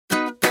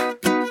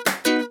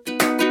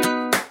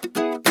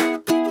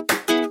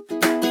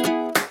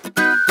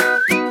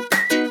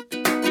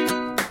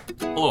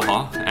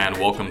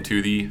welcome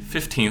to the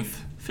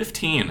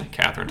 15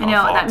 Catherine Talk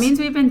No, Fox. that means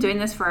we've been doing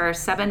this for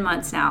 7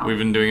 months now. We've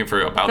been doing it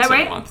for about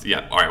 7 months.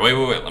 Yeah. All right, wait.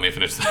 Let me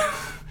finish that.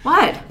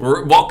 What?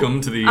 Welcome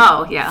to the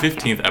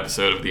 15th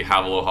episode of the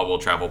Havelo Hubble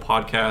Travel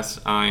Podcast.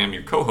 I am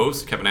your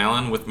co-host, Kevin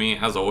Allen. With me,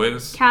 as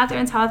always,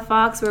 Catherine Todd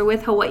Fox. We're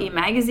with Hawaii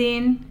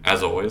Magazine.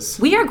 As always.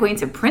 We are going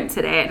to print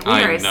today, and we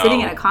are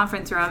sitting in a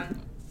conference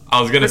room.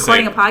 I was going to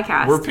say, recording a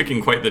podcast. We're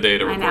picking quite the day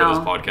to record this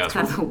podcast.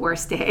 That's the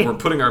worst day. We're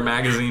putting our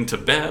magazine to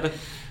bed.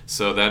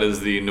 So that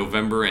is the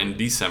November and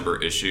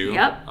December issue,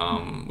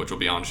 which will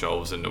be on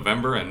shelves in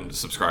November, and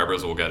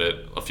subscribers will get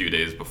it a few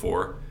days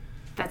before.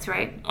 That's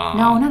right.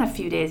 No, not a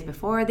few days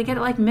before. They get it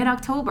like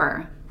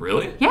mid-October.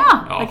 Really?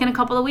 Yeah, like in a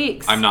couple of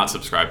weeks. I'm not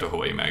subscribed to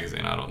Hawaii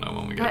Magazine. I don't know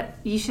when we get it.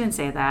 You shouldn't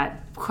say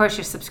that. Of course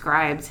you're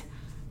subscribed.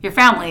 Your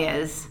family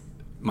is.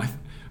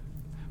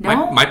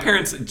 My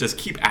parents just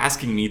keep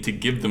asking me to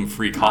give them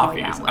free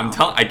coffees. Oh, yeah,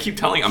 well. I keep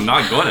telling I'm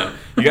not gonna.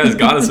 You guys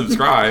gotta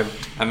subscribe,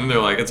 and then they're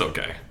like, it's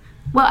okay.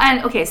 Well,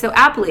 and okay, so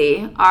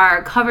aptly,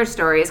 our cover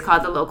story is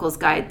called The Locals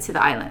Guide to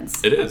the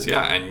Islands. It is,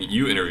 yeah, and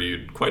you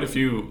interviewed quite a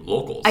few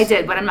locals. I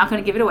did, but I'm not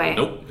going to give it away.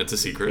 Nope, it's a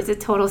secret. It's a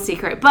total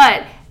secret.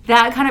 But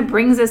that kind of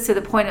brings us to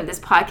the point of this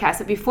podcast.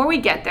 So before we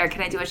get there,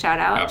 can I do a shout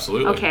out?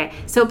 Absolutely. Okay,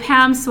 so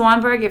Pam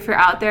Swanberg, if you're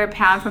out there,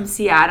 Pam from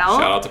Seattle.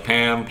 Shout out to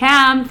Pam.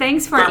 Pam,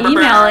 thanks for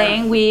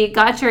emailing. We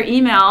got your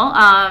email.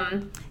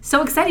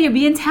 So excited you'll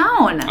be in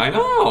town. I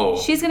know.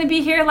 She's going to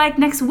be here like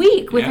next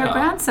week with her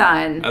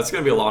grandson. That's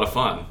going to be a lot of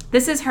fun.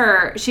 This is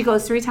her. She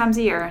goes 3 times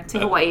a year to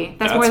Hawaii.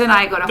 That's more than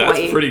I go to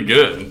Hawaii. That's pretty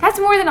good. That's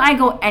more than I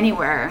go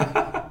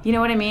anywhere. You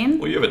know what I mean?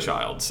 Well, you have a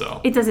child,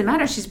 so. It doesn't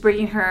matter. She's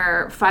bringing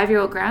her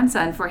 5-year-old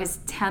grandson for his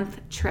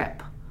 10th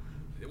trip.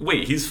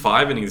 Wait, he's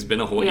 5 and he's been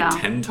to Hawaii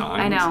 10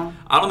 times? I know.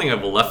 I don't think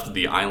I've left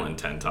the island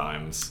 10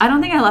 times. I don't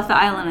think I left the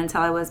island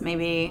until I was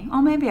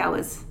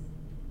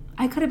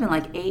I could have been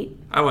like 8.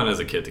 I went as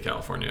a kid to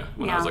California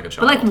when I was like a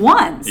child. But like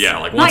once. Yeah,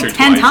 like once or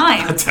 10 twice.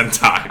 times. 10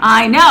 times.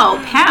 I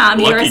know. Pam,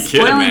 you're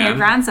spoiling kid, your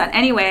grandson.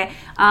 Anyway,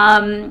 I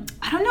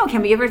don't know.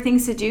 Can we give her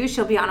things to do?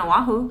 She'll be on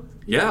Oahu.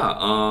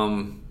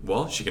 Yeah.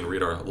 Well, she can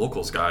read our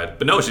locals guide.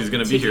 But no, she's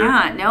going to be here. She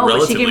can't. No,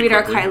 but she can read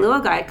quickly. our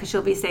Kailua guide because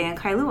she'll be staying in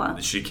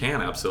Kailua. She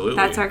can, absolutely.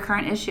 That's our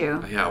current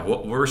issue. Yeah.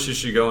 Where should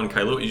she go in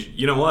Kailua?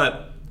 You know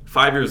what?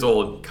 5 years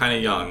old, kind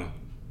of young.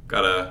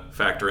 Got to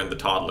factor in the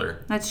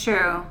toddler. That's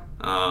true.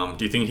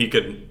 Do you think he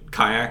could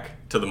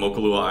kayak to the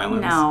Mokulua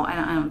Islands? No, I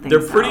don't think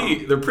They're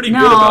pretty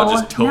good about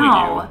just towing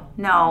you.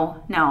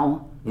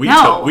 No.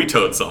 We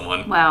towed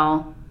someone.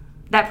 Well,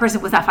 that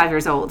person was not 5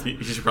 years old.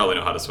 You should probably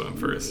know how to swim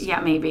first. Yeah,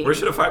 maybe. Where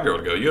should a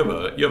 5-year-old go? You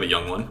have a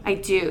young one. I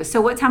do.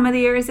 So what time of the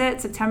year is it?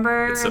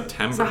 September? It's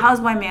September. So how's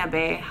Waimea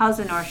Bay? How's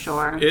the North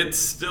Shore? It's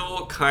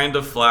still kind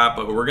of flat,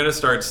 but we're going to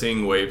start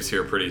seeing waves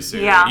here pretty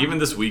soon. Yeah. Even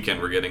this weekend,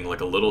 we're getting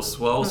like a little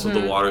swell, so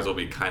the waters will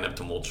be kind of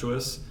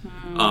tumultuous.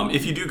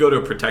 If you do go to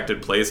a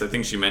protected place, I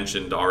think she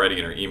mentioned already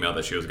in her email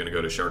that she was going to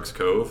go to Sharks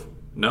Cove.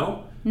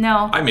 No?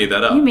 No. I made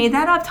that up. You made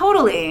that up?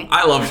 Totally.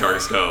 I love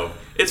Sharks Cove.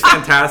 It's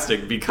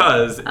fantastic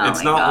because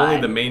it's not God.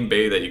 only the main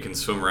bay that you can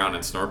swim around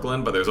and snorkel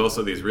in, but there's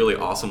also these really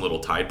awesome little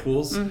tide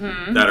pools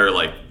that are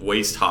like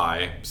waist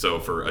high. So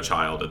for a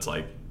child, it's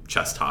like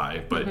chest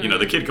high. But, you know,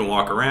 the kid can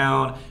walk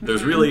around.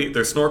 There's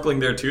snorkeling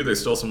there too. There's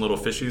still some little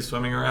fishies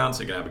swimming around,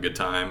 so you can have a good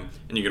time.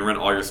 And you can rent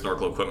all your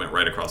snorkel equipment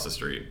right across the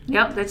street.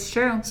 Yep, that's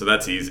true. So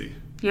that's easy.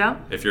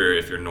 Yep. If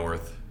you're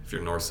north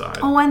side.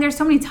 Oh, and there's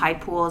so many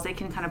tide pools. They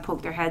can kind of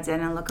poke their heads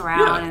in and look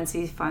around and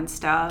see fun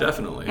stuff.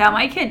 Definitely. Yeah,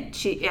 my kid,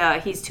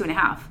 he's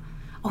 2.5.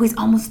 Oh, he's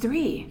almost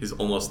 3. He's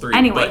almost 3.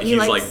 Anyway, but he's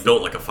like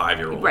built like a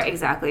 5-year-old. Right,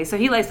 exactly. So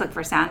he likes to look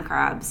for sand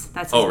crabs.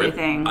 That's his new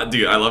thing.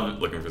 Dude, I love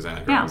looking for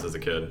sand crabs as a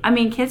kid. I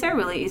mean, kids are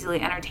really easily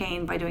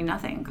entertained by doing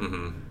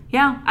nothing.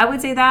 Yeah, I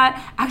would say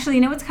that. Actually,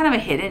 you know what's kind of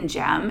a hidden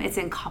gem? It's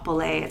in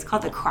Kapolei. It's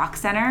called the Kroc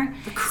Center.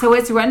 So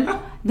it's run...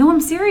 No,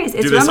 I'm serious.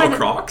 It's Do they run sell by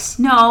Crocs?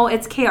 No,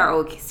 it's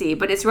KROC,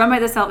 but it's run by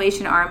the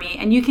Salvation Army,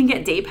 and you can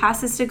get day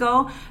passes to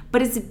go,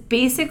 but it's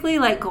basically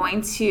like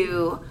going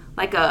to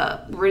like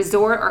a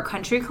resort or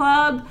country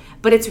club,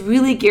 but it's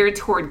really geared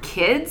toward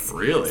kids.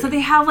 Really? So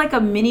they have like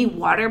a mini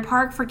water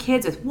park for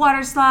kids with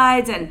water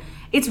slides, and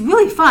it's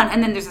really fun.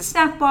 And then there's a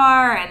snack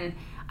bar, and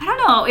I don't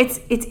know,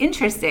 it's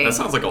interesting. That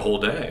sounds like a whole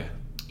day.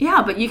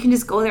 Yeah, but you can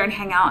just go there and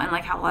hang out and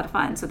like have a lot of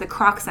fun. So the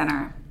Kroc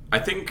Center. I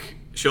think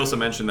she also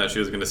mentioned that she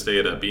was going to stay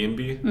at a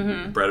B&B,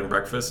 bread and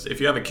breakfast. If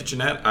you have a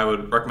kitchenette, I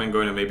would recommend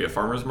going to maybe a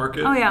farmer's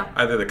market. Oh, yeah.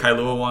 Either the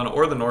Kailua one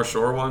or the North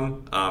Shore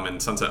one in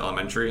Sunset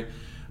Elementary.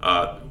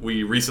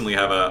 We recently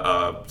have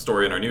a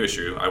story in our new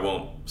issue. I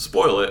won't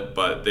spoil it,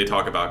 but they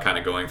talk about kind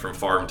of going from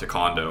farm to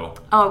condo.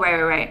 Oh,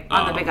 right.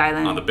 On the Big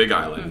Island. On the Big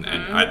Island.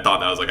 And I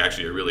thought that was like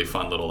actually a really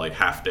fun little like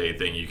half-day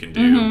thing you can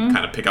do.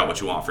 Kind of pick out what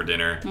you want for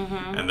dinner.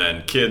 And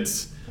then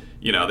kids...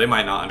 You know, they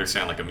might not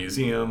understand like a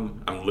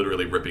museum. I'm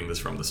literally ripping this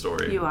from the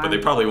story. You are. But they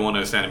probably won't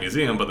understand a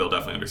museum, but they'll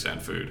definitely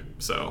understand food.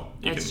 So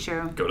you That's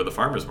can true. go to the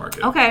farmer's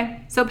market.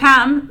 Okay. So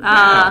Pam,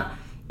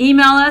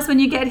 Email us when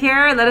you get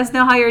here. Let us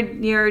know how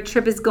your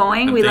trip is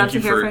going. And We'd love to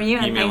hear from you.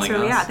 And emailing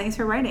us. thanks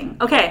for writing.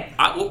 Okay.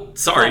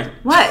 Sorry.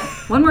 What?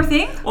 One more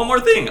thing? One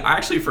more thing. I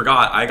actually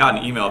forgot. I got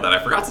an email that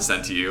I forgot to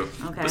send to you.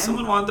 Okay. But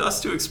someone wanted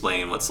us to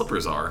explain what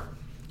slippers are.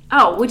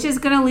 Oh, which is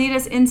going to lead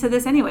us into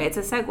this anyway. It's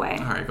a segue.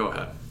 All right, go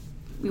ahead.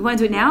 We want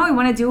to do it now, or we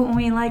want to do it when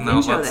we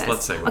intro this?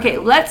 Let's segue. Okay,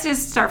 let's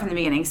just start from the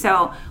beginning.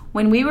 So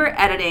when we were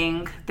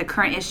editing the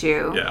current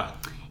issue,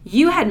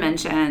 you had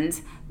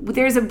mentioned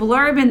there's a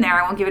blurb in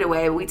there. I won't give it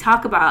away. But we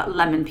talk about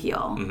lemon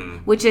peel,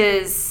 which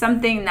is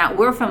something that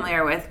we're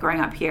familiar with growing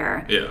up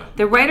here. Yeah.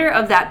 The writer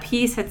of that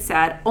piece had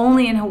said,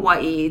 only in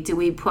Hawaii do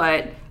we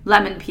put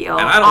lemon peel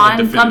and I don't on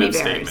have gummy definitive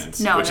bears.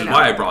 statements, which is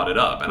why I brought it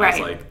up. And I was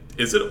like,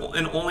 is it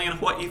an only in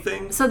Hawaii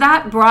thing? So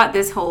that brought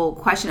this whole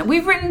question.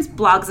 We've written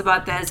blogs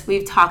about this.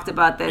 We've talked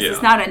about this. Yeah.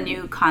 It's not a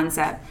new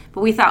concept.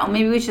 But we thought, well,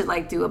 maybe we should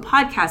do a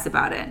podcast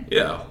about it.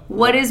 Yeah.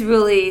 What is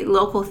really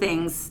local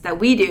things that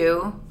we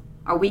do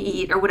or we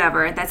eat or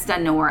whatever that's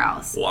done nowhere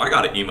else? Well, I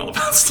got an email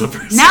about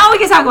slippers. Now we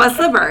can talk about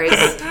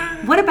slippers.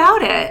 What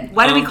about it?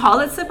 Why do we call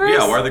it slippers?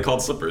 Yeah, why are they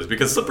called slippers?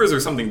 Because slippers are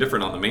something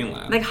different on the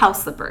mainland. Like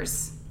house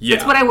slippers. Yeah.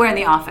 That's what I wear in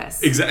the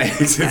office.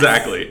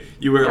 Exactly. Yes.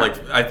 You wear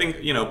I think,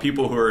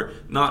 people who are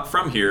not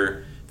from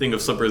here think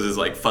of slippers as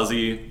like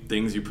fuzzy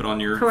things you put on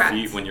your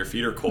feet when your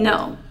feet are cold.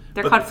 No,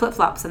 they're called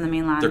flip-flops on the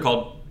mainland. They're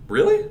called,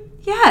 really?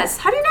 Yes.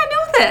 How do you not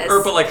know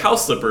this? But like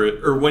house slipper,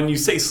 or when you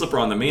say slipper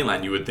on the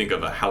mainland, you would think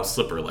of a house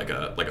slipper like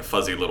a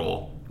fuzzy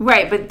little.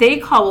 Right, but they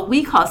call what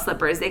we call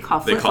slippers. They call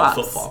flip-flops.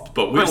 They call flip-flops,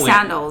 but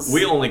sandals.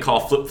 We only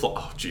call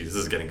flip-flops. Oh, geez,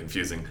 this is getting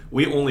confusing.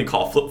 We only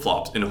call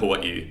flip-flops in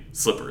Hawaii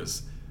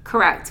slippers.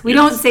 Correct. We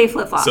don't say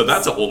flip-flops. So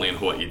that's an only in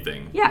Hawaii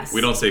thing. Yes.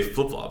 We don't say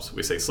flip-flops.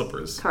 We say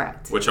slippers.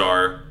 Correct. Which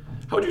are,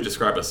 how would you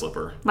describe a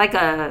slipper? Like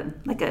a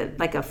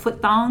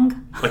foot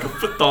thong. Like a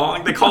foot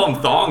thong? They call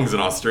them thongs in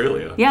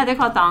Australia. Yeah, they're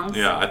called thongs.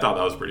 Yeah, I thought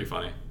that was pretty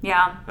funny.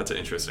 Yeah. That's an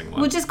interesting one.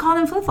 We'll just call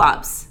them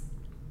flip-flops.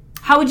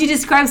 How would you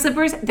describe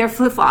slippers? They're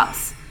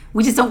flip-flops.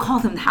 We just don't call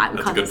them that.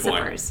 We call them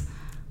slippers.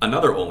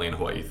 Another only in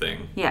Hawaii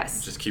thing.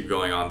 Yes. Just keep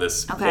going on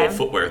this whole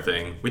footwear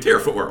thing. We take our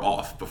footwear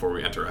off before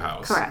we enter a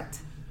house. Correct.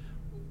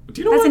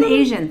 Do you know that's an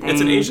Asian thing?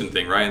 It's an Asian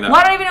thing, right? Well,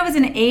 I don't even know if it's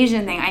an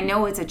Asian thing. I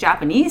know it's a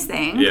Japanese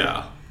thing.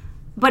 Yeah.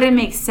 But it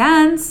makes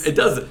sense. It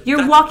does.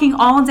 You're walking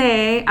all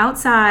day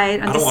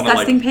outside on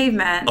disgusting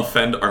pavement.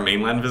 Offend our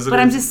mainland visitors. But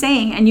I'm just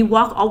saying, and you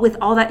walk with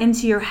all that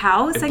into your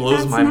house? It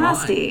blows my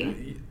nasty.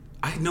 Mind.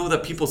 I know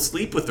that people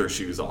sleep with their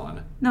shoes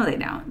on. No, they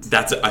don't.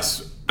 That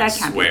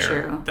can't be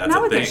true. That's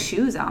not with thing. Their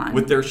shoes on.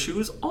 With their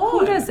shoes on.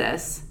 Who does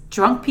this?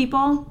 Drunk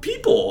people?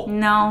 People.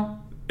 No.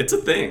 It's a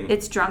thing.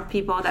 It's drunk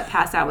people that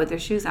pass out with their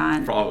shoes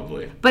on.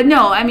 Probably. But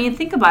no, I mean,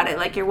 think about it.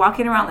 Like, you're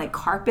walking around like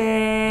carpet.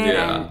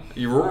 Yeah.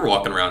 You were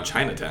walking around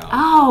Chinatown.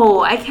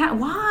 Oh, I can't.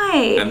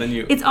 Why? And then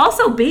It's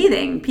also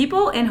bathing.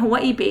 People in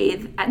Hawaii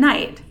bathe at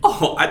night.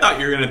 Oh, I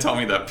thought you were going to tell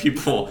me that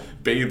people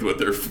bathe with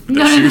their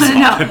shoes on.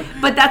 No.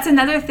 But that's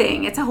another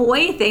thing. It's a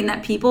Hawaii thing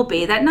that people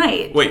bathe at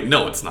night. Wait,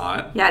 no, it's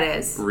not. Yeah, it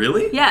is.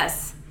 Really?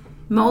 Yes.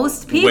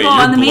 Most people you're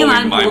on the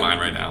mainland. My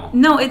mind right now.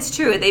 No, it's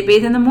true. They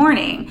bathe in the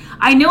morning.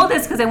 I know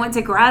this because I went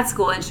to grad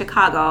school in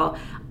Chicago.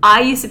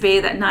 I used to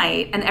bathe at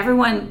night, and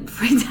everyone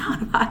freaked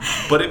out about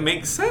it. But it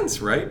makes sense,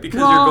 right?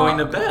 Because you're going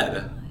to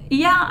bed.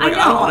 Yeah, I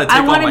know.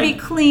 I want to be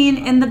clean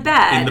in the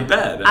bed. In the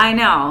bed. I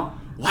know.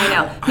 Wow, I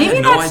know.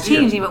 Maybe that's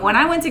changing, but when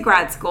I went to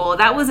grad school,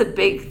 that was a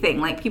big thing.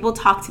 Like, people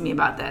talked to me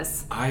about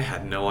this. I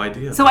had no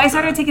idea. So I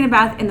started taking a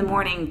bath in the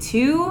morning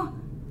too.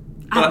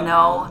 I don't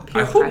know.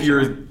 I hope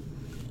you're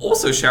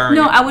also showering.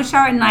 No, I would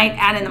shower at night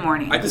and in the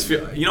morning. I just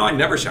feel, I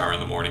never shower in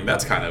the morning.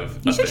 That's kind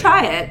of. You should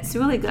try it. It's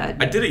really good.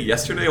 I did it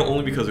yesterday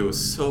only because it was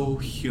so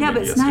humid. Yeah,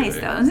 but it's nice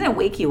though. Doesn't it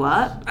wake you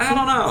up? I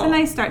don't know. It's a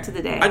nice start to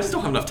the day. I just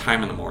don't have enough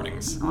time in the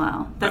mornings.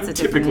 Well, that's I'm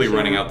typically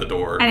running out the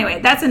door. Anyway,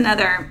 that's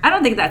another. I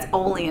don't think that's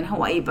only in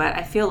Hawaii, but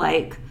I feel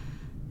like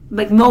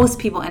most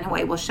people in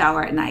Hawaii will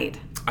shower at night.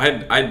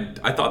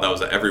 I thought that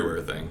was an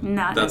everywhere thing.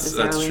 Not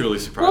necessarily. That's truly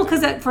surprising. Well,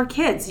 because for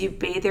kids, you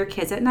bathe their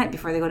kids at night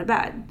before they go to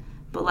bed.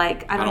 But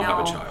I don't know.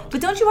 have a child.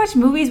 But don't you watch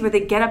movies where they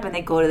get up and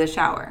they go to the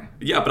shower?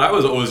 Yeah, but I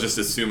was always just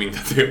assuming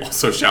that they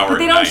also shower but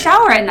they don't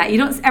shower at night. You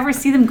don't ever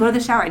see them go to the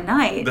shower at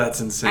night.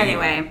 That's insane.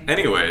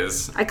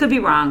 Anyways. I could be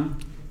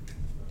wrong.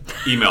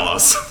 Email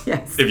us.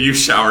 Yes. If you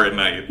shower at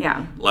night.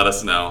 Yeah. Let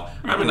us know.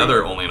 I have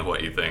another only in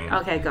Hawaii thing.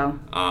 Okay, go.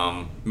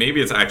 Maybe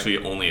it's actually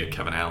only a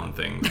Kevin Allen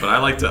thing, but I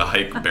like to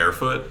hike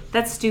barefoot.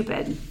 That's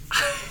stupid.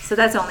 So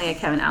that's only a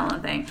Kevin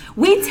Allen thing.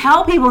 We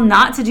tell people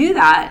not to do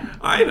that.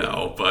 I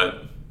know,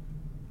 but...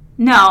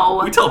 No.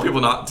 We tell people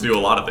not to do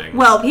a lot of things.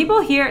 Well,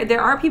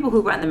 there are people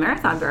who run the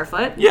marathon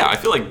barefoot. Yeah, I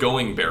feel like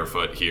going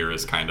barefoot here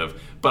is kind of...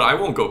 But I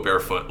won't go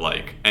barefoot,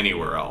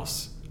 anywhere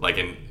else. Like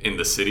in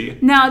the city.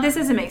 No, this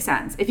doesn't make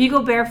sense. If you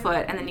go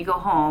barefoot and then you go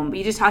home, but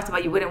you just talked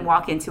about you wouldn't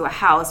walk into a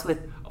house with...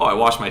 Oh, I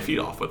wash my feet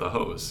off with a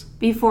hose.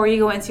 Before you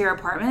go into your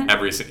apartment?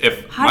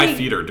 If my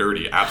feet are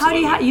dirty,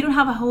 absolutely. You don't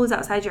have a hose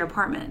outside your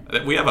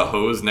apartment? We have a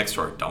hose next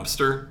to our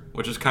dumpster,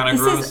 which is kind of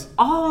gross. This is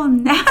all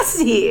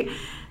nasty.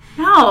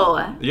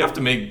 No. You have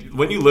to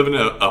when you live in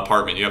an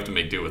apartment, you have to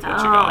make do with what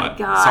you Oh, got. my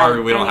God.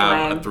 Sorry, we don't have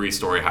Anyway. a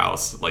 3-story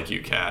house like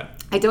you,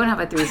 Kat. I don't have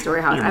a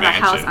 3-story house. Your I have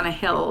a house mansion. on a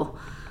hill.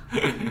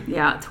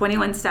 Yeah,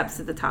 21 steps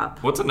to the top.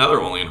 What's another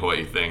only in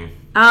Hawaii thing?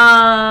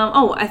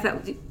 I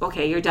thought,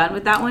 okay, you're done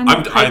with that one?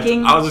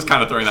 Hiking? I was just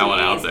kind of throwing that one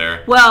out Jeez.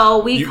 there.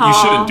 Well, You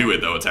shouldn't do it,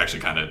 though. It's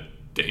actually kind of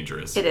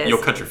dangerous. It is. You'll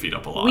cut your feet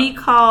up a lot. We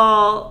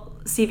call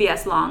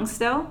CVS Longs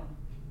still.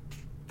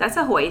 That's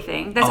a Hawaii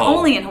thing. That's Oh.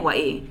 only in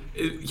Hawaii.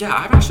 Yeah,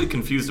 I'm actually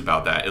confused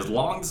about that. Is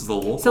Longs the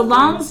local So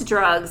brand? Longs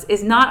Drugs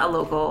is not a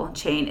local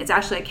chain. It's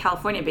actually a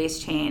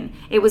California-based chain.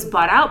 It was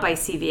bought out by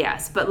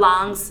CVS, but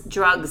Longs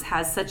Drugs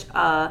has such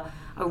a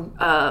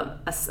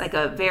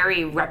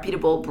very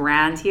reputable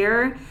brand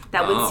here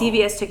that when Oh.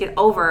 CVS took it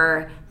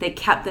over, they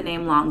kept the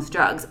name Longs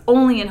Drugs.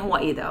 Only in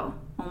Hawaii, though.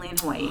 Only in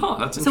Hawaii. Huh,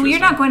 that's so you're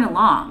interesting. not going to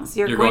Longs.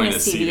 You're going to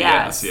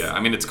CVS. Yeah, I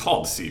mean, it's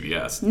called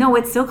CVS. No,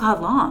 it's still called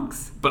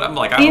Longs. But I'm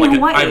like, In I have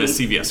Hawaii. a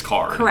CVS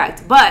card.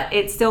 Correct, but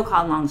it's still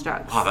called Longs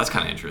Drugs. Oh, that's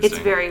kind of interesting. It's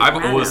very I've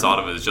random. always thought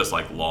of it as just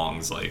like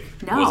Longs, like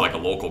No. it was like a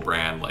local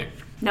brand, like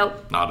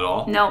Nope. not at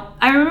all. No.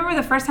 I remember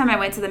the first time I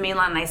went to the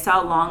mainland and I saw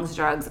Longs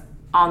Drugs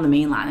on the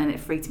mainland and it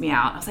freaked me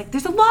out. I was like,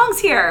 there's a Longs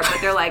here. But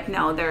they're like,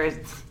 no,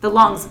 the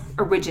Longs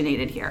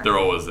originated here. They're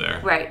always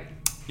there. Right.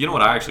 You know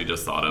what I actually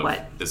just thought of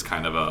What? is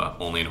kind of a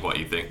only in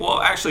Hawaii thing.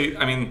 Well, actually,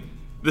 I mean,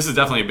 this is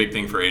definitely a big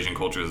thing for Asian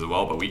cultures as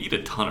well, but we eat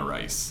a ton of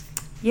rice.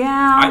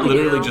 Yeah. I we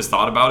literally do. just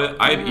thought about it.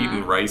 I had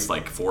eaten rice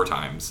like 4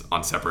 times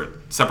on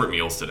separate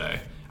meals today.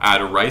 I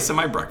had rice in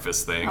my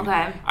breakfast thing.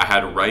 Okay. I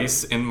had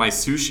rice in my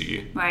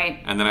sushi. Right.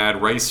 And then I had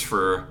rice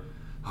for,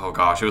 oh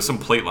gosh, it was some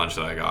plate lunch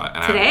that I got.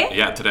 And Today?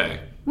 Yeah,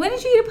 today. When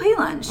did you eat a plate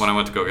lunch? When I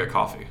went to go get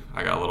coffee,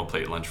 I got a little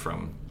plate lunch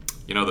from,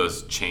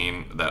 those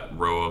that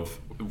row of.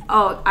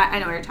 Oh, I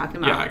know what you're talking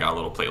about. Yeah, I got a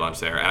little plate lunch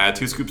there, and I had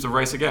 2 scoops of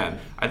rice again.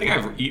 I think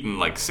I've eaten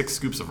like 6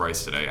 scoops of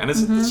rice today, and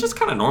it's just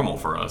kind of normal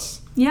for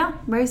us. Yeah,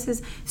 rice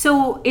is.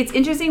 So it's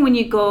interesting when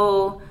you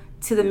go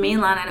to the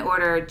mainland and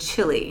order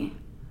chili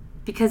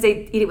because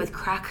they eat it with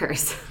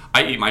crackers.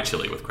 I eat my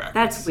chili with crackers.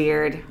 That's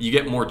weird. You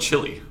get more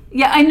chili.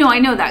 Yeah, I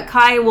know that.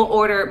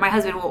 My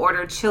husband will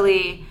order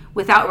chili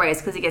without rice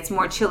because he gets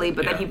more chili,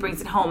 but then Yeah. he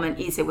brings it home and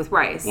eats it with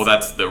rice. Well,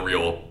 that's the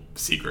real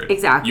secret.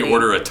 Exactly. You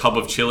order a tub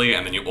of chili,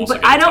 and then you also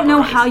But get a I don't tub know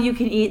of rice. how you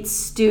can eat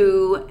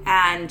stew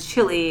and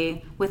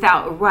chili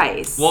without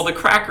rice. Well, the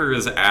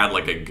crackers add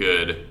like a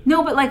good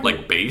no, but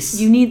like base.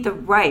 you need the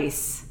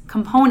rice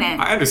component.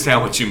 I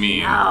understand what you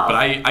mean, No. but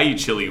I eat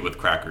chili with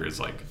crackers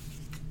like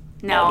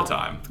no. all the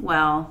time.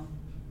 Well,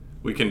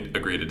 We can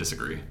agree to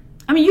disagree.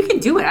 I mean, you can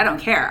do it. I don't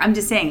care. I'm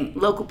just saying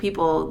local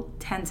people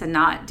tend to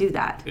not do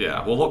that.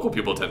 Yeah, well, local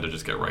people tend to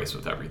just get rice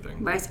with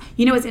everything. Rice.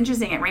 You know what's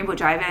interesting at Rainbow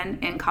Drive-In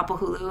in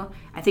Kapahulu?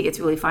 I think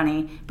it's really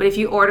funny. But if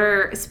you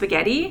order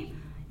spaghetti,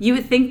 you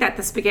would think that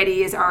the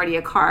spaghetti is already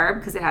a carb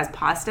because it has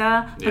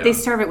pasta, but they Yeah.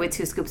 serve it with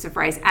 2 scoops of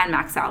rice and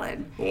mac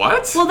salad.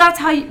 What? Well, that's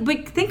how you,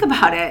 but think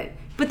about it.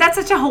 But that's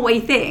such a Hawaii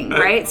thing,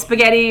 right?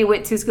 Spaghetti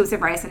with 2 scoops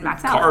of rice and mac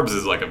salad. Carbs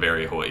is like a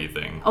very Hawaii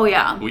thing. Oh,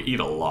 yeah. We eat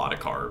a lot of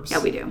carbs. Yeah,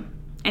 we do.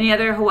 Any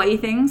other Hawaii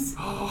things?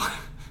 Oh,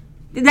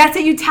 That's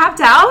it? You tapped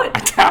out?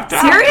 tapped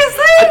out.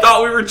 Seriously? I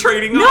thought we were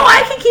trading No, off.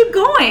 I can keep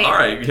going. All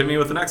right, hit me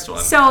with the next one.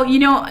 So,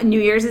 New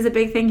Year's is a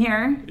big thing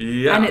here.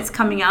 Yeah. And it's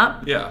coming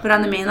up. Yeah. But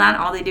on the mainland,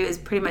 all they do is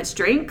pretty much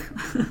drink.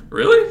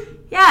 Really?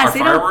 Yes. Are they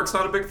don't- fireworks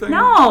not a big thing?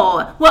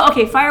 No. Well,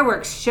 okay,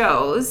 fireworks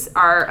shows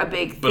are a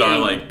big thing. But are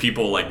like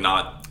people like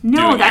not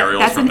no, doing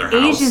aerials that's from an their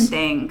Asian house?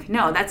 thing.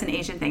 No, that's an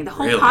Asian thing. The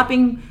whole Really?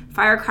 popping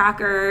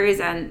firecrackers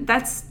and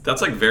that's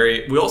That's like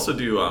very. We also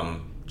do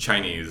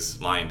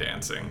Chinese line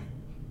dancing.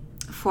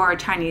 for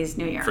Chinese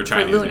New Year. For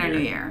Chinese Lunar New New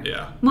Year. Year.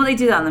 Yeah. Well, they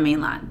do that on the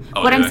mainland.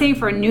 Oh, What do I'm they? saying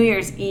for New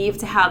Year's Eve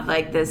to have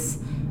like this.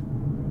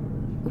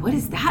 What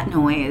is that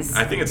noise?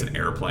 I think it's an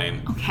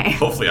airplane. Okay.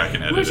 Hopefully, I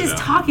can edit We're it just out.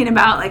 talking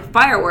about like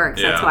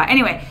fireworks. That's Yeah. why.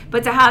 Anyway,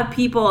 but to have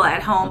people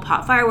at home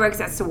pop fireworks,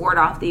 that's to ward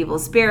off the evil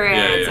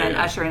spirits and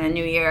yeah. usher in a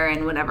new year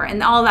and whatever.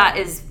 And all that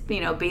is,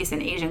 based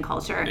in Asian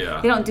culture.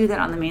 Yeah. They don't do that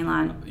on the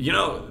mainland.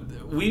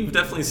 We've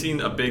definitely seen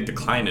a big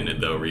decline in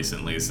it though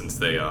recently since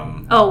they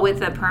Oh, with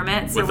the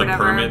permits or with the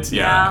whatever. permits,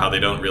 how they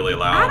don't really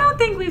allow. I don't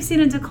think we've seen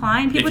a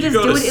decline. People if you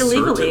just go do to it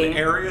illegally. certain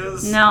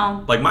areas,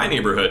 No. like my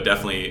neighborhood,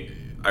 definitely.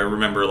 I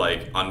remember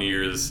like on New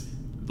Year's,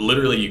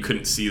 literally you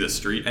couldn't see the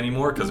street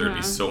anymore because there'd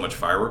be so much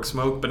fireworks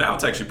smoke. But now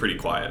it's actually pretty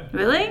quiet.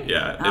 Really?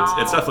 Yeah,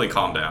 Oh. it's definitely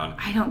calmed down.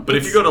 I don't. But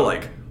if you go to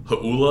like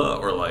Hauula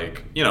or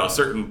like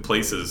certain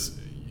places,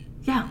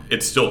 yeah,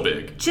 it's still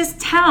big.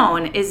 just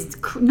town is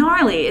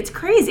gnarly. It's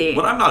crazy.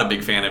 What I'm not a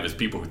big fan of is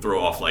people who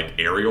throw off like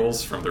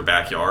aerials from their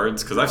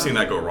backyards because I've seen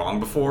that go wrong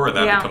before and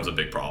that Yeah. becomes a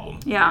big problem.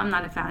 Yeah, I'm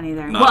not a fan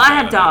either. Not Well, a I fan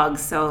have of it.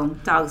 dogs, so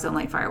dogs don't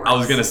like fireworks. I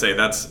was gonna say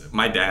that's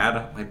my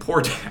dad, my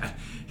poor dad.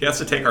 He has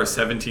to take our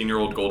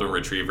 17-year-old golden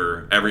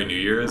retriever every New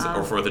Year's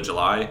or 4th of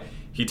July.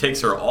 He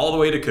takes her all the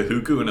way to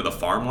Kahuku into the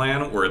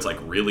farmland where it's like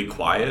really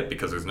quiet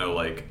because there's no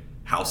like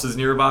houses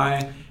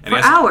nearby. And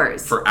For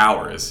hours? For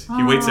hours.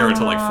 He waits there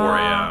until like 4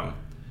 a.m.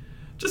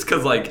 Just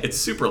because like it's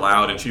super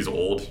loud and she's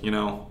old,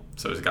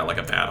 so he's got like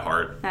a bad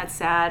heart. That's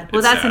sad. Well,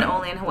 It's that's sad. an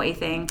only in Hawaii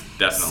thing.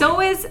 Definitely.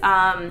 So is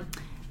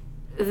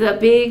the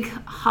big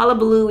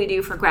hullabaloo we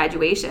do for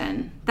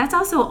graduation, that's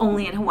also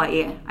only in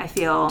Hawaii, I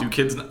feel. Do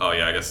kids? Oh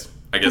yeah, I guess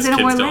they kids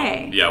don't wear don't.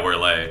 lei. Yeah, wear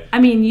lei. I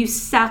mean, you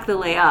stack the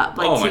lei up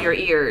to your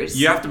ears.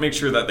 You have to make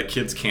sure that the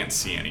kids can't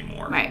see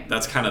anymore. Right.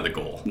 That's kind of the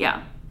goal.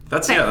 Yeah.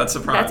 That's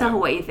surprising. That's a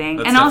Hawaii thing.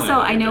 That's and also,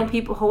 definitely a I know Hawaii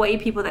thing. Hawaii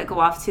people that go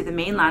off to the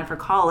mainland for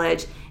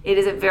college, it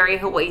is a very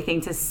Hawaii thing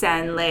to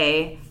send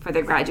lei for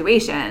their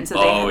graduation. So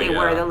they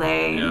wear the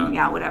lei and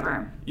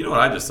whatever. You know what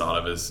I just thought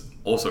of is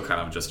also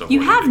kind of just a You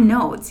Hawaii have thing.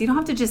 notes. You don't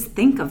have to just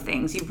think of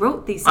things. You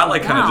wrote these things I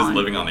like kind of down. just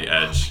living on the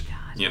edge.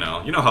 You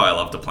know how I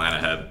love to plan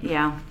ahead.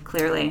 Yeah,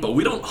 clearly. But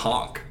we don't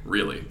honk,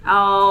 really.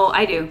 Oh,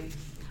 I do.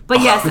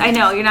 But yes, I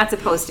know you're not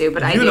supposed to,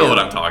 but I do. You know what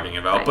I'm talking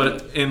about.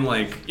 But in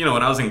when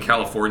I was in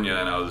California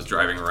and I was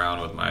driving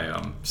around with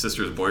my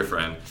sister's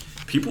boyfriend,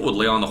 people would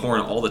lay on the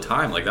horn all the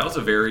time. Like that was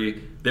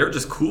they were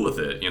just cool with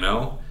it, you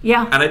know?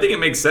 Yeah. And I think it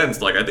makes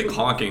sense. Like I think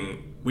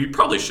honking, we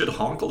probably should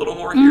honk a little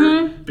more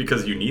here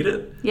because you need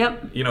it.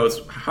 Yep. You know, it's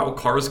how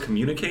cars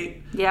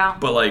communicate. Yeah.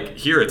 But like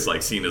here it's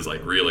like seen as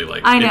like really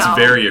like I know. it's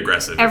very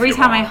aggressive. Every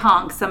time I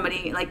honk,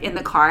 somebody like in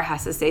the car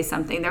has to say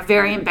something. They're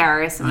very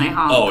embarrassed when I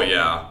honk. Oh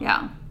yeah.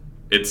 Yeah.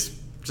 It's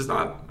just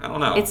not, I don't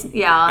know.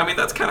 I mean,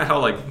 that's kind of how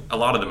like a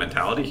lot of the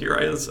mentality here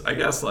is, I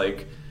guess,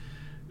 like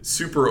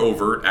super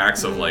overt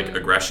acts of like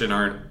aggression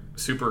aren't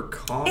super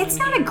common. It's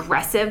not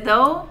aggressive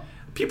though.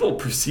 People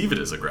perceive it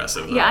as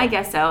aggressive though. Yeah, I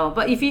guess so.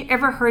 But if you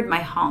ever heard my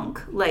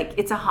honk, like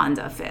it's a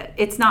Honda Fit.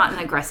 It's not an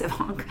aggressive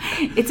honk.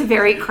 It's a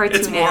very cartoonish.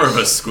 It's more of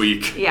a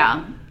squeak.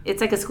 Yeah. It's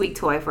like a squeak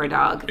toy for a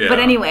dog. Yeah. But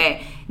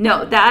anyway,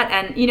 no, that,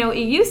 and it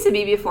used to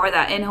be before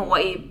that in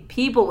Hawaii,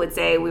 people would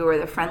say we were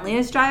the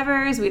friendliest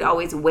drivers. We'd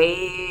always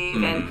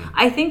wave. And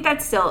I think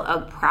that's still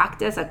a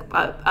practice,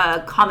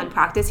 a common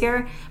practice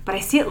here. But I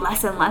see it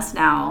less and less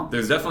now.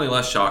 There's definitely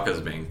less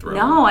shakas being thrown.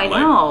 No, I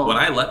know. When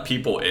I let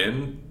people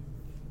in,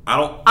 I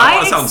don't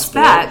want to sound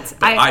expect- spoiled,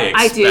 but I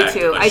expect do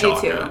too. a I do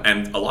shaka. too.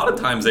 And a lot of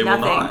times they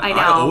Nothing. will not. I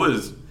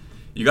know.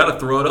 You got to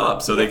throw it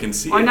up so they can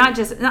see Or it.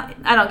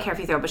 I don't care if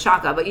you throw up a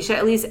shaka, but you should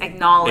at least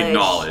acknowledge.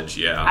 Acknowledge,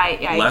 yeah.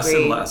 I less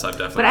agree. and less, I've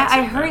definitely But I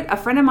seen heard that. a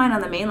friend of mine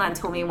on the mainland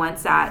told me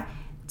once that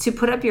to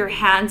put up your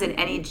hands in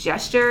any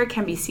gesture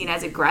can be seen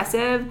as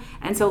aggressive.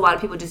 And so a lot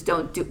of people just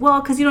don't do,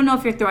 because you don't know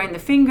if you're throwing the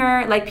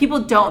finger. Like, people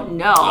don't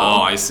know.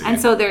 Oh, I see. And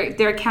so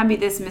there can be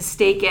this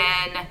mistaken,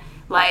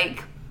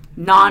 like,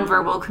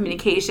 nonverbal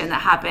communication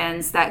that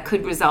happens that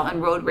could result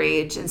in road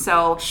rage. And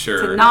so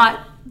to not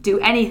do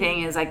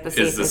anything is like the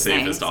safest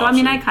thing. So I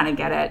mean, I kind of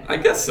get it. I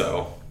guess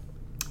so.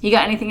 You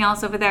got anything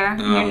else over there in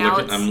your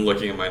notes? I'm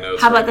looking at my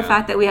notes. How about right the now.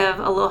 fact that we have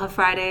Aloha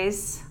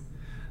Fridays?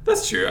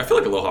 That's true. I feel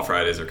like Aloha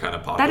Fridays are kind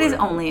of popular. That is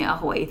only a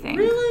Hawaii thing.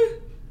 Really?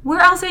 Where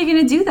else are you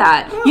going to do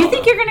that? Oh. You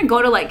think you're going to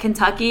go to like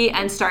Kentucky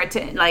and start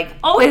to like,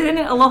 isn't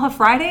it Aloha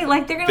Friday?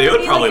 Like they're going to They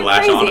would be probably like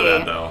latch crazy. onto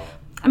that though.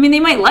 I mean,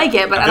 they might like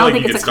it, but I feel don't like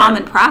think you it's a could start-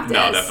 common practice.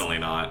 No, definitely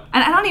not.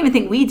 And I don't even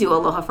think we do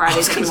Aloha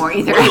Fridays anymore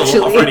either, What does actually.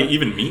 Aloha Friday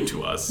even mean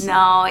to us?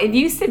 No, it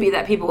used to be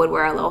that people would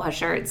wear Aloha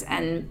shirts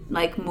and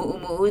like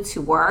mu'umu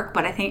to work,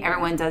 but I think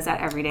everyone does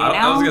that every day now.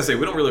 I was going to say,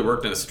 we don't really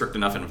work in a strict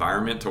enough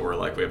environment to where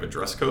like we have a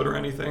dress code or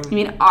anything. You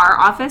mean our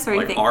office, or you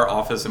Like think our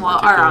office in Well,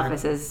 particular? our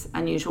office is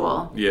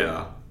unusual.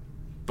 Yeah.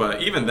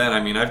 But even then,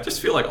 I mean, I just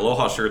feel like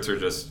Aloha shirts are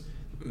just,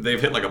 they've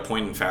hit like a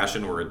point in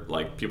fashion where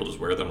like people just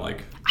wear them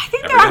like I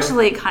think every they're day.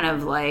 actually kind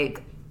of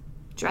like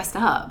dressed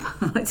up,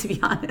 to be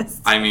honest.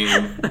 I mean,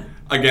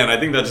 again, I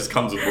think that just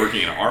comes with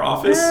working in our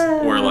office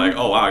where like,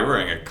 oh wow, you're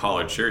wearing a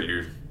collared shirt,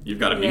 you've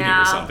got a meeting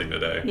or something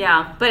today.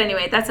 Yeah, but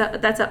anyway, that's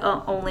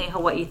a only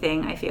Hawaii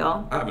thing, I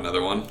feel. I have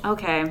another one.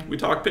 Okay. We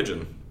talk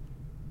pigeon.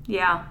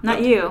 Yeah,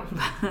 not you.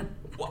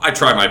 Well, I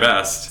try my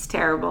best. It's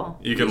terrible.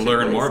 You can should learn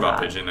really more about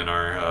stop. pigeon in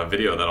our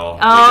video that I'll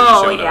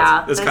Oh, link in the show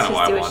yeah. notes. That's Let's kind of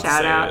why just I do a want to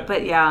shout say out. it.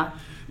 But yeah.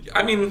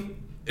 I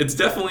mean, it's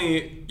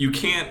definitely, you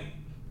can't,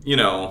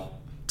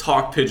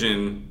 talk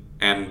pigeon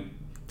and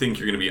think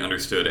you're going to be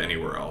understood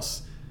anywhere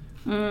else.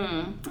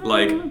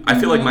 Like, I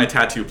feel like my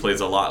tattoo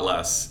plays a lot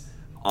less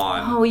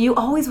on Oh, you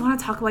always want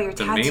to talk about your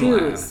the tattoos.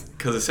 mainland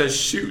because it says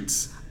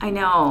shoots. I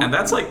know. And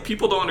that's like,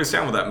 people don't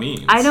understand what that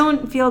means. I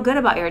don't feel good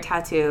about your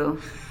tattoo.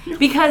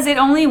 Because it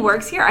only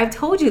works here. I've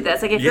told you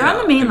this. Like, if you're on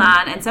the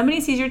mainland and somebody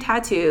sees your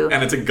tattoo...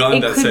 And it's a gun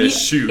that could says be,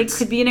 shoot. It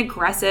could be an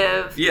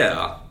aggressive...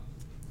 Yeah.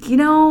 with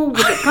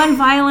the gun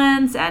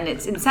violence, and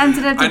it's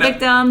insensitive to I know.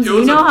 victims. It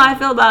was how I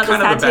feel about this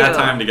kind of tattoo. a bad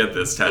time to get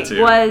this tattoo.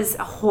 It was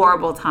a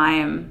horrible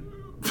time.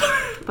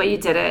 But you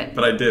did it.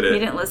 But I did it. You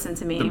didn't listen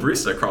to me. The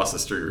barista across the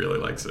street really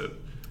likes it.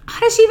 How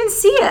does she even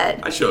see it?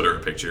 I showed her a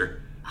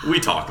picture. We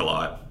talk a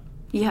lot.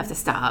 You have to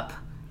stop.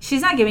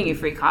 She's not giving you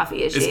free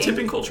coffee, is she? Is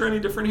tipping culture any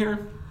different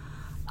here?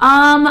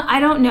 I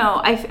don't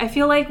know. I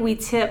feel like we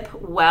tip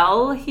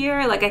well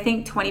here. Like, I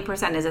think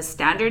 20% is a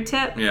standard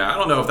tip. Yeah, I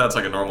don't know if that's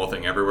like a normal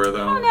thing everywhere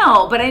though. I don't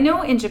know, but I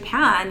know in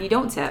Japan you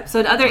don't tip. So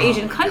in other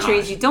Asian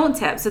countries you don't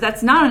tip. So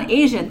that's not an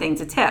Asian thing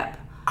to tip.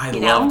 I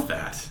loved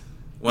that.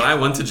 When I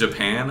went to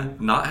Japan,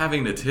 not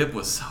having to tip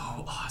was so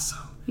awesome.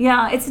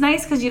 Yeah, it's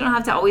nice because you don't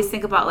have to always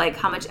think about like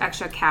how much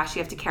extra cash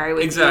you have to carry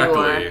with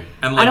Exactly. you.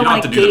 And like you don't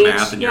have to do the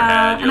math in your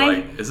head. You're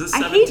and like, is this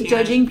I 17? hate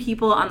judging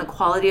people on the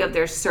quality of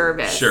their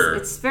service. Sure.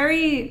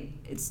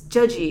 It's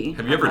judgy.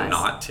 Have you ever of us.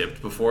 not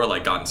tipped before?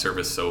 Like gotten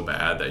service so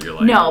bad that you're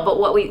like, No, but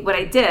what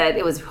I did,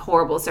 it was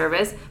horrible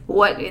service.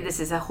 This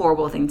is a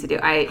horrible thing to do.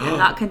 I am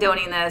not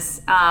condoning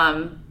this.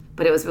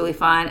 But it was really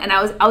fun. And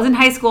I was in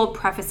high school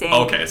prefacing.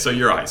 Okay, so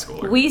you're a high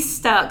schooler. We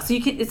stuck,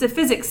 it's a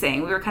physics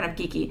thing. We were kind of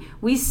geeky.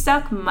 We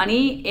stuck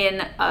money in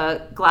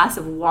a glass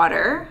of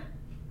water.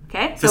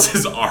 Okay? So, this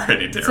is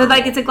already terrible. so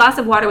like it's a glass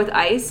of water with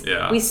ice.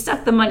 Yeah. We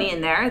stuck the money in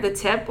there, the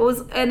tip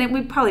was, and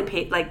we probably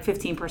paid like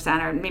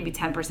 15% or maybe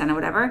 10% or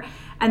whatever.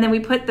 And then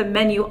we put the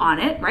menu on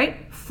it,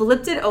 right?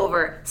 Flipped it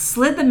over,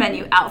 slid the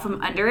menu out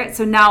from under it.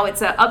 So now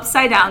it's an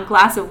upside down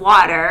glass of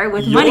water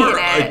with money in it.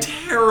 You're a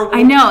terrible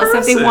I know. So if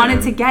person. they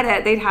wanted to get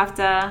it, they'd have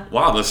to.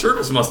 Wow, the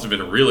service must have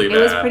been really bad.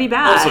 It was pretty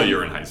bad. Also, you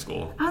were in high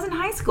school. I was in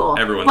high school.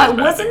 Everyone But does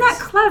bad wasn't things.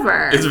 that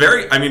clever? It's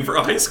very, I mean, for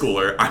a high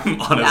schooler,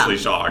 I'm honestly Yeah,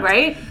 shocked.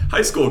 right?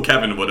 High school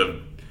Kevin would have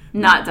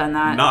Not done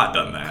that. not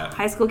done that.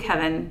 High school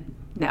Kevin,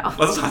 no.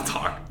 Let's not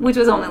talk. Which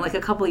was only like a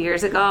couple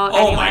years ago.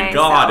 Oh my anyway,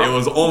 god, so- it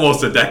was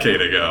almost a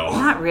decade ago.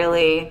 Not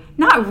really.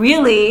 Not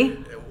really.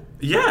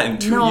 Yeah, in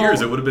 2 No.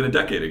 years, it would have been a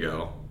decade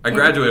ago. I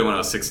graduated when I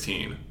was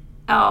 16.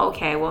 Oh,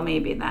 okay. Well,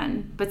 maybe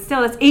then. But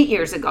still, that's 8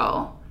 years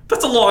ago.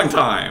 That's a long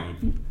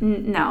time.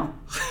 No.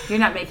 You're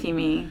not making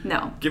me.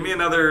 No. Give me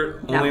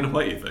another only in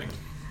Hawaii thing.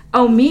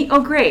 Oh, me?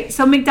 Oh, great.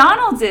 So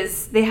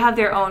McDonald's they have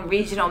their own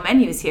regional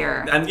menus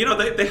here. And you know,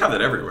 they have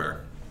that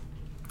everywhere.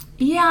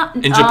 Yeah.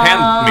 In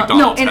Japan, McDonald's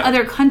No, in has-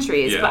 other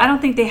countries. Yeah. But I don't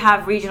think they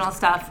have regional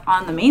stuff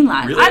on the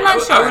mainland. Really? I'm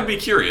not sure. I would be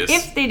curious.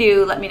 If they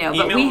do, let me know.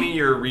 Email But me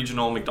your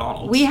regional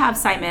McDonald's. we have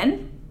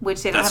Simon,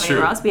 which they don't That's have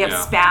anywhere true, else. We have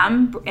yeah.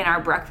 Spam in our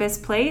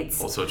breakfast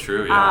plates. Also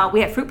true, yeah. We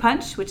have Fruit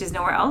Punch, which is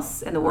nowhere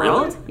else in the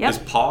world. Really? Yep. Is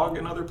Pog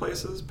in other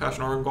places?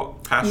 Passion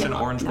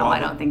Orange No, Guava? I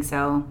don't think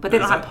so. But they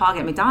Is don't have that- Pog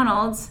at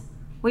McDonald's.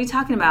 What are you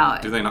talking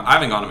about? Do they not? I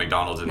haven't gone to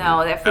McDonald's in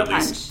No, they have Fruit at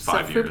Punch. least So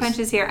 5 Fruit years. Punch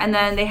is here. And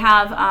then they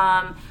have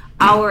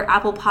our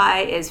apple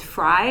pie is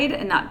fried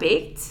and not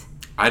baked.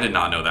 I did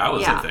not know that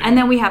was a Yeah. thing. And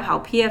then we have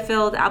Halpia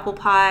filled apple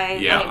pie.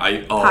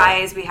 Yeah,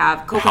 pies. We have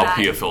the coconut.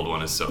 Halpia filled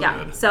one is so Yeah.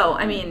 good. So,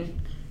 I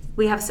mean,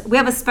 we have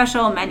a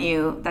special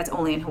menu that's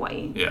only in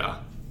Hawaii. Yeah.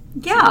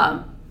 Yeah.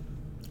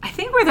 I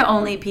think we're the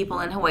only people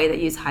in Hawaii that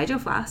use hydro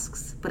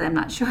flasks, but I'm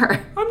not sure.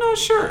 I'm not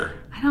sure.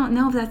 I don't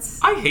know if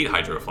that's. I hate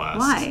hydro flasks.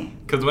 Why?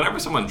 Because whenever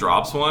someone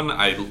drops one,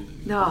 I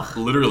Ugh.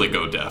 literally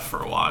go deaf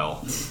for a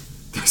while.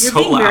 They're You're so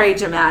being loud. very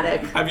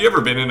dramatic. Have you ever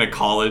been in a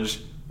college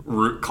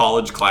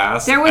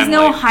class? There was and,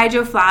 no like,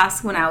 hydro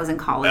flask when I was in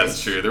college.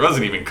 That's true. There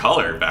wasn't even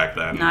color back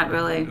then. Not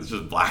really. It's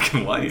just black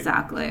and white.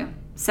 Exactly.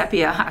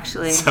 Sepia,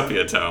 actually.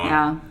 Sepia tone.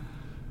 Yeah.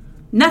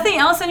 Nothing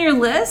else on your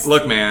list?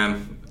 Look,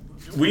 man,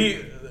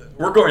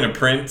 we're going to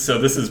print, so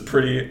this is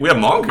pretty. We have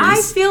mongoose.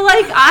 I feel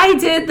like I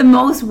did the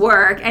most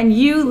work, and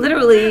you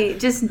literally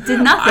just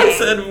did nothing. I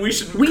said we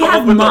should we come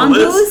have up with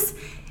mongoose. a list.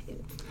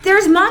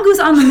 There's mongoose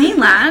on the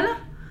mainland.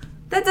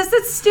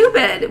 That's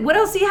stupid. What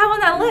else do you have on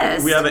that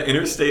list? We have an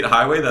interstate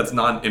highway that's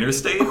not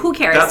interstate. Who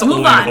cares? That's Move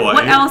only on. Hawaii.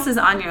 What else is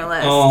on your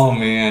list? Oh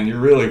man, you're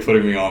really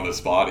putting me on the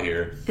spot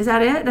here. Is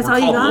that it? That's We're all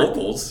you called got?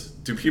 locals.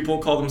 Do people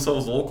call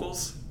themselves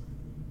locals?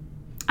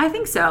 I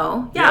think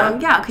so. Yeah.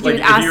 Because Like, you would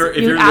ask. if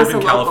you you're would ask lived in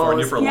the California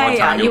locals. for a yeah, long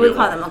yeah, time, you you'll would be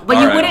call like, them, but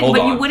all you right, wouldn't. hold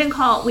But you on. wouldn't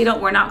call.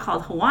 We're not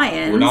called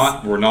Hawaiians.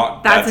 We're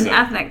not. That's an it.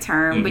 ethnic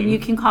term, but you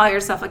can call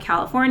yourself a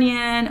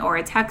Californian or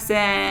a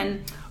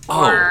Texan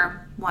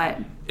or what?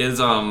 Is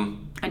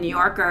A New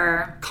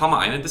Yorker.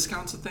 Kama'aina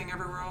discounts a thing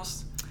everywhere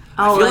else?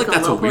 Oh, I feel like like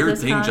that's a local weird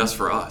discount? thing just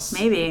for us.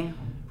 Maybe.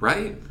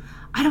 Right?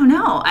 I don't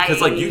know. Because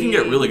like you can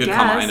get really good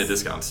guess. Kama'aina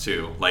discounts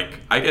too. Like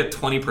I get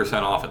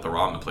 20% off at the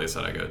ramen place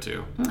that I go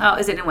to. Oh,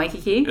 is it in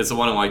Waikiki? It's the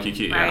one in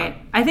Waikiki. Right.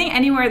 I think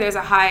anywhere there's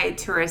a high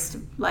tourist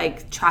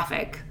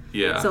traffic.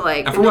 Yeah. So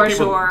like and the for what North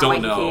people Shore,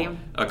 don't Waikiki. know,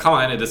 a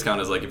Kama'aina discount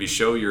is like if you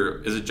show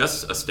is it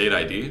just a state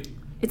ID?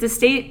 It's a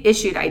state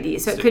issued ID,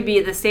 so it could be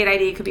the state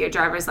ID, it could be your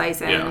driver's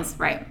license,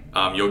 right?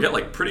 You'll get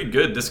like pretty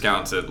good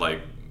discounts at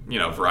like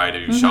variety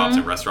Mm-hmm. of shops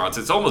and restaurants.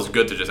 It's almost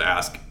good to just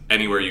ask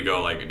anywhere you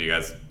go. Like, do you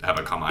guys have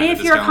a Kama'aina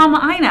If you're discount?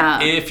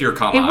 Kama'aina. If you're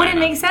Kama'aina. It wouldn't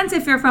make sense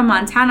if you're from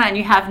Montana and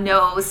you have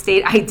no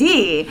state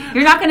ID.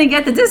 You're not going to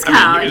get the discount.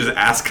 I mean, you can just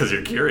ask because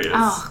you're curious.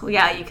 Oh,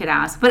 yeah, you could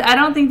ask. But I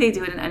don't think they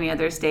do it in any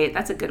other state.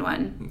 That's a good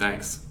one.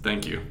 Thanks.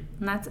 Thank you.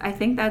 And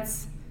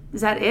is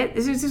that it?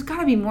 There's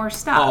got to be more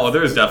stuff. Oh,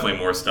 there's definitely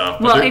more stuff.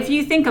 but Well, there- if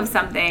you think of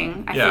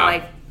something, I feel Yeah.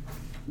 like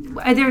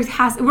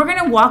we're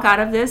going to walk out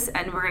of this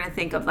and we're going to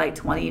think of like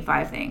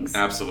 25 things.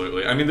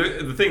 Absolutely. I mean,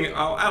 the thing,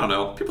 I don't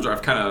know. People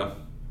drive kind of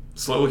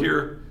slow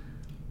here,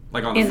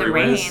 like on the In the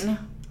freeways. rain.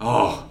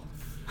 Oh,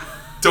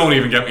 don't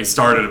even get me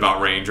started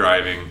about rain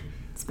driving.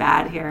 It's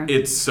bad here.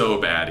 It's so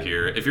bad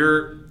here. If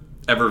you're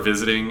ever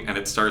visiting and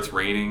it starts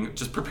raining,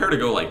 just prepare to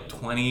go like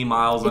 20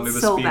 miles under the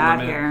so speed bad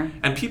limit. here.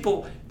 And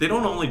people, they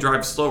don't only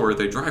drive slower,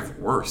 they drive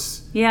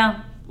worse.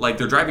 Yeah. Like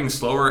they're driving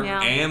slower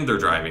Yeah. and they're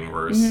driving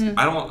worse.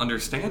 I don't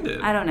understand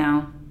it. I don't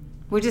know.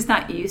 We're just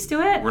not used to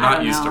it. We're I not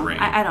don't used to know. rain.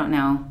 I don't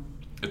know.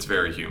 It's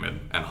very humid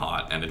and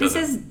hot, and That's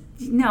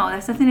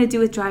nothing to do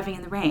with driving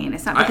in the rain.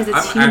 It's not because it's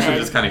I'm humid. actually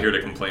just kind of here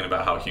to complain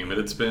about how humid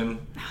it's been.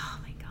 Oh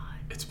my god.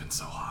 It's been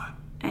so hot.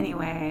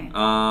 Anyway.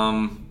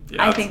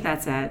 Yeah, I think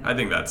that's it. I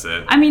think that's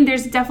it. I mean,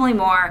 there's definitely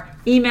more.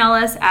 Email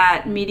us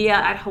at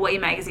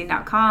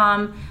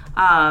media@hawaiimagazine.com.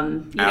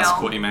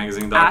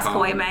 AskHawaiiMagazine.com.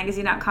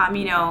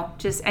 AskHawaiiMagazine.com.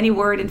 Just any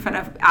word in front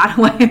of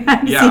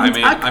 @HawaiiMagazine.com. Yeah, I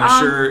mean,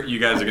 I'm sure you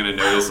guys are going to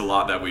notice a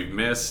lot that we've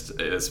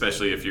missed,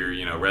 especially if you're,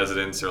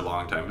 residents or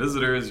longtime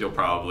visitors. You'll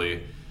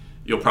probably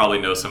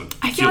know some peculiarities.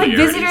 I feel like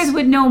visitors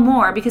would know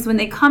more because when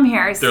they come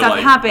here, stuff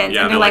happens,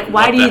 and they're like,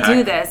 "Why do you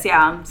do this?"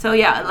 Yeah. So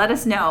yeah, let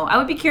us know. I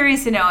would be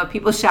curious to know if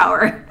people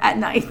shower at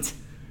night.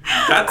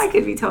 I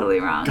could be totally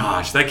wrong.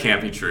 Gosh, that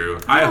can't be true.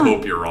 I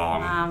hope you're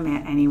wrong. Oh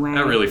man. Anyway,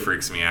 that really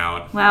freaks me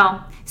out.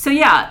 Well, so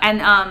yeah, and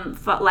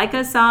like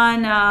us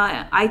on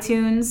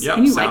iTunes. Yep,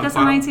 can you like us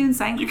on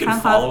iTunes? You can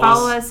follow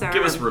us, or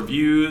give us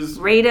reviews,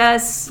 rate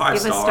us, 5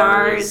 give stars. us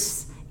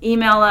stars,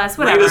 email us,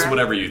 whatever. Rate us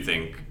whatever you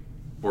think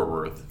we're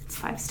worth. It's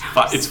 5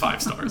 stars. It's 5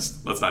 stars.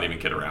 Let's not even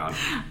kid around.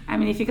 I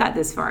mean, if you got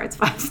this far, it's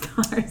 5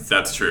 stars.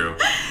 That's true.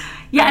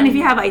 Yeah, and if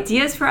you have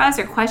ideas for us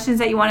or questions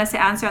that you want us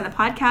to answer on the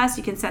podcast,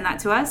 you can send that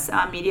to us,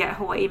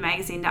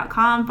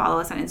 media@hawaiimagazine.com. Follow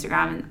us on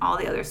Instagram and all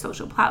the other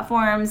social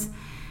platforms.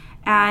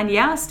 And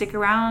yeah, stick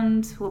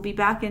around. We'll be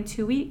back in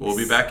 2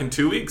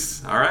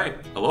 weeks. All right.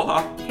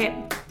 Aloha. Okay.